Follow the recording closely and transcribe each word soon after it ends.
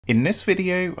In this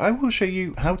video, I will show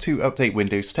you how to update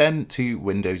Windows 10 to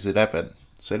Windows 11.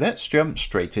 So let's jump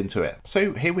straight into it.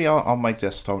 So here we are on my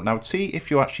desktop. Now to see if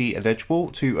you're actually eligible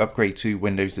to upgrade to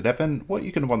Windows 11, what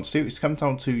you're going to want to do is come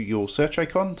down to your search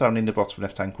icon down in the bottom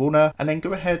left hand corner and then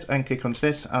go ahead and click onto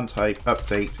this and type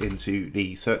update into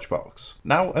the search box.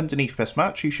 Now underneath best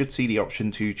match, you should see the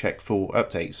option to check for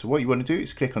updates. So what you want to do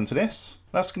is click onto this.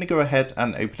 That's going to go ahead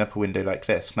and open up a window like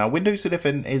this. Now Windows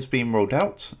 11 is being rolled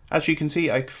out. As you can see,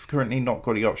 I've currently not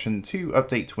got the option to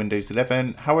update to Windows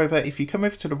 11. However, if you come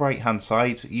over to the right hand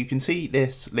side, you can see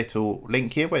this little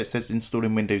link here where it says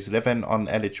installing Windows 11 on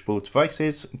eligible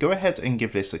devices. Go ahead and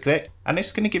give this a click. And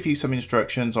it's going to give you some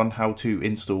instructions on how to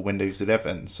install Windows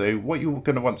 11. So what you're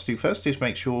going to want to do first is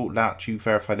make sure that you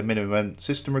verify the minimum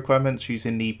system requirements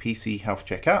using the PC Health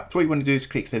Check app. So what you want to do is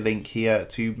click the link here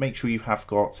to make sure you have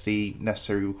got the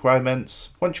necessary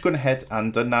requirements. Once you've gone ahead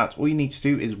and done that, all you need to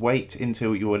do is wait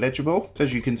until you're eligible. So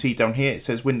as you can see down here, it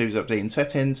says Windows Update and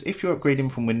Settings. If you're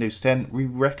upgrading from Windows 10, we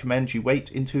recommend you wait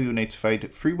until you're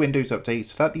notified through Windows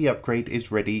Update that the upgrade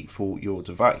is ready for your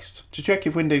device. To check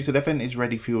if Windows 11 is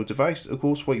ready for your device, of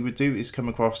course, what you would do is come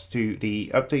across to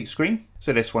the update screen.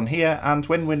 So this one here, and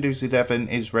when Windows 11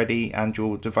 is ready and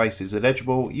your device is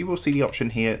eligible, you will see the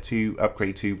option here to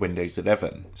upgrade to Windows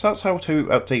 11. So that's how to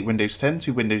update Windows 10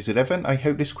 to Windows 11. I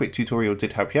hope this quick tutorial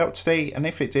did help you out today, and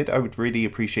if it did, I would really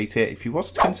appreciate it if you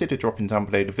was to consider dropping down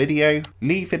below the video,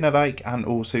 leaving a like, and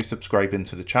also subscribing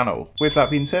to the channel. With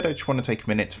that being said, I just want to take a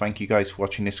minute to thank you guys for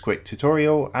watching this quick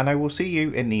tutorial, and I will see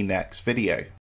you in the next video.